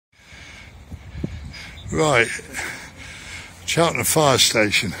Right, Cheltenham Fire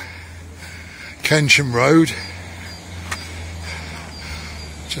Station, Kensham Road.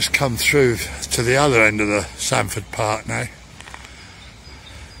 Just come through to the other end of the Sandford Park now.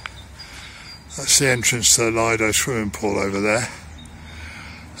 That's the entrance to the Lido swimming pool over there.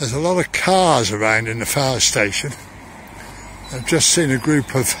 There's a lot of cars around in the fire station. I've just seen a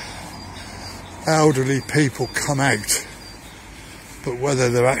group of elderly people come out, but whether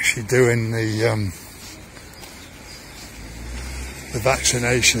they're actually doing the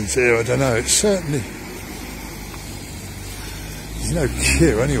vaccinations here, I don't know. It's certainly, there's no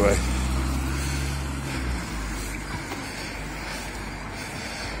queue anyway.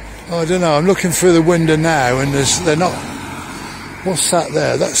 I don't know, I'm looking through the window now and they're not, what's that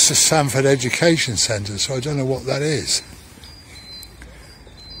there? That's the Sandford Education Centre, so I don't know what that is.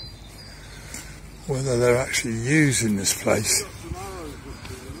 Whether they're actually using this place.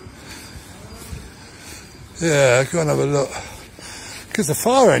 Yeah, go and have a look. Because the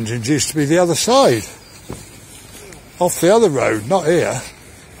fire engines used to be the other side. Off the other road, not here.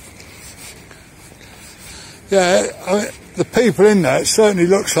 Yeah, I mean, the people in there, it certainly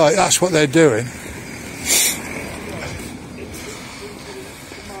looks like that's what they're doing.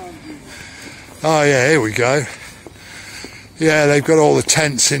 Oh yeah, here we go. Yeah, they've got all the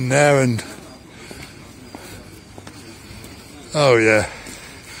tents in there and... Oh yeah.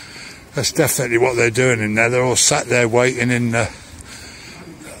 That's definitely what they're doing in there. They're all sat there waiting in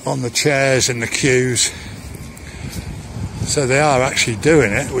on the chairs and the queues. So they are actually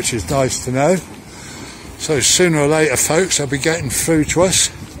doing it, which is nice to know. So sooner or later, folks, they'll be getting through to us.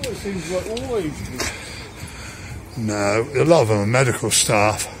 Well, it seems like always. No, a lot of them are medical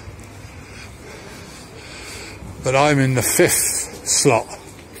staff. But I'm in the 5th slot.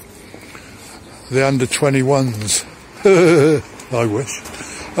 The under 21s. I wish.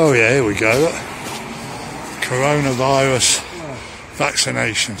 Oh yeah, here we go. Look. Coronavirus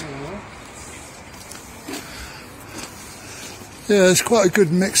vaccination. Yeah, there's quite a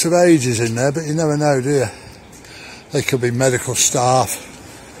good mix of ages in there, but you never know, do you? They could be medical staff,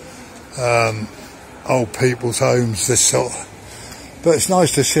 old people's homes, this sort. But it's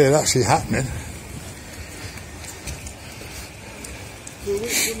nice to see it actually happening. So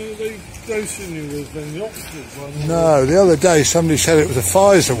which one of the dosing you was then, the Oxford one? No, the other day somebody said it was a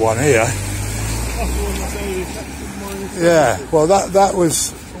Pfizer one here. That's the one that they effective. Yeah, well that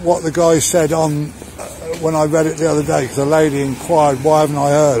was what the guy said on when I read it the other day, because a lady inquired, why haven't I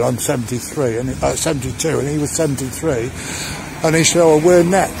heard? I'm 73, and 72, and he was 73, and he said, oh, well, we're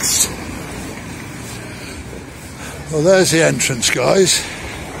next. Well, there's the entrance, guys.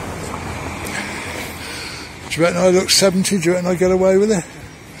 Do you reckon I look 70? Do you reckon I get away with it?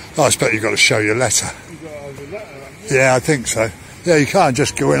 Oh, I expect you've got to show your letter. You've got to have a letter, haven't you? Yeah, I think so. Yeah, you can't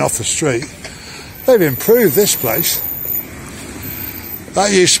just go in off the street. They've improved this place.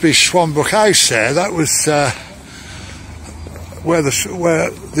 That used to be Swanbrook House there. That was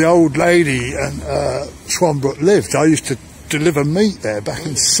where the old lady and Swanbrook lived. I used to deliver meat there back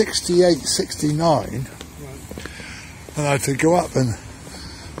in 68, 69. Right. And I had to go up and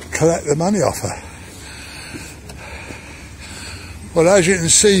collect the money off her. Well, as you can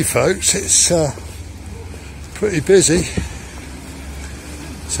see, folks, it's pretty busy.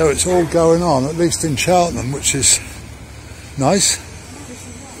 So it's all going on, at least in Cheltenham, which is nice.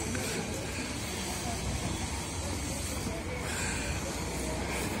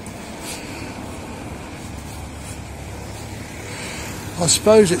 I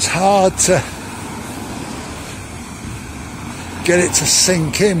suppose it's hard to get it to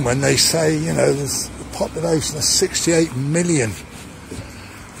sink in when they say, you know, there's a population of 68 million.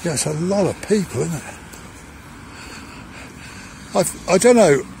 Yeah, it's a lot of people, isn't it? I don't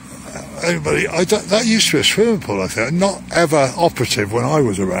know, anybody, that used to be a swimming pool, I think. Not ever operative when I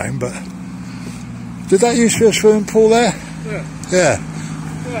was around, but... Did that used to be a swimming pool there? Yeah. Yeah.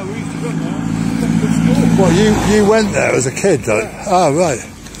 Yeah, we used to go there. What, you went there as a kid, though? Yeah. Oh, right.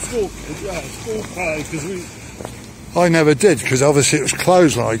 School party, because we... I never did, because obviously it was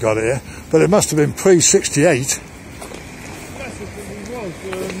closed when I got here, but it must have been pre-68. That's what it was,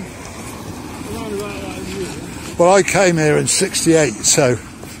 around about that year. Well, I came here in 68, so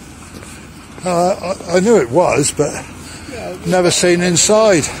I knew it was, but Yeah, never seen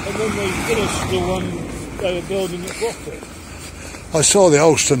inside. and then they finished the one they were building at Rocket. I saw the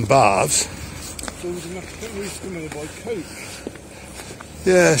Alston Baths. So we didn't have to think we used to come here by coach.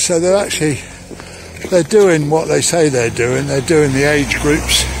 Yeah, so they're doing what they say they're doing. They're doing the age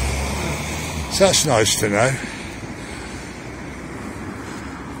groups. So that's nice to know.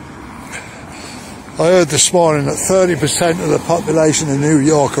 I heard this morning that 30% of the population of New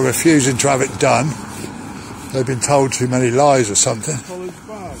York are refusing to have it done. They've been told too many lies or something. College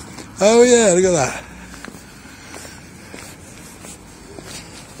bag. Oh yeah, look at that.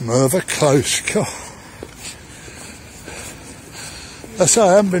 Merthyr Close. God. That's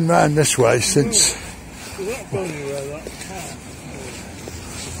I haven't been round this way since.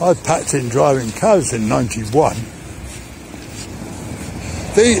 I packed in driving cars in '91.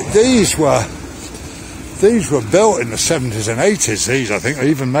 These were built in the 70s and 80s. These, I think, or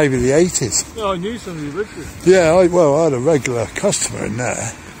even maybe the 80s. Oh, I knew somebody lived there. Yeah, I had a regular customer in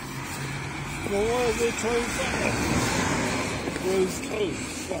there. Well, why are they closed that? Rose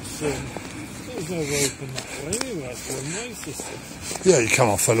closed. That's there's no road from that way anyway. That's one-way system. Yeah, you come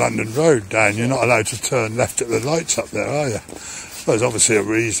off the London Road down. You're not allowed to turn left at the lights up there, are you? Well, there's obviously a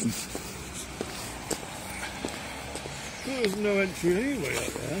reason. There's no entry anyway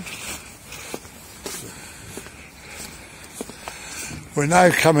up there. We're now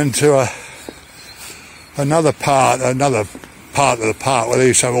coming to another part of the park where they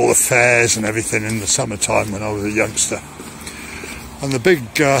used to have all the fairs and everything in the summertime when I was a youngster. And the big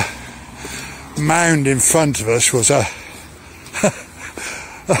mound in front of us was a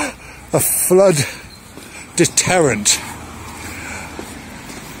flood deterrent.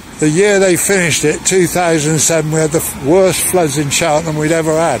 The year they finished it, 2007, we had the worst floods in Cheltenham we'd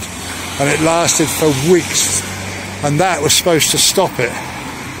ever had, and it lasted for weeks, and that was supposed to stop it,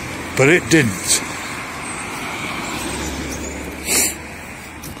 but it didn't.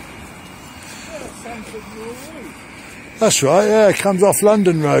 That's right, yeah, it comes off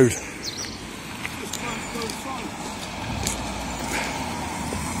London Road.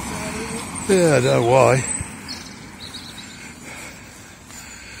 Yeah, I don't know why.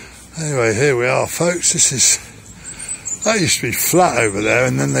 Anyway, here we are, folks. That used to be flat over there,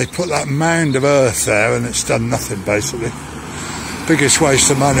 and then they put that mound of earth there, and it's done nothing, basically. Biggest waste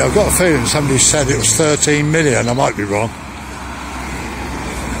of money. I've got a feeling somebody said it was 13 million. I might be wrong.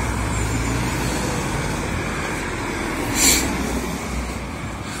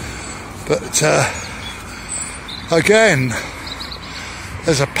 But, again,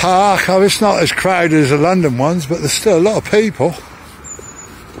 there's a park. Oh, it's not as crowded as the London ones, but there's still a lot of people.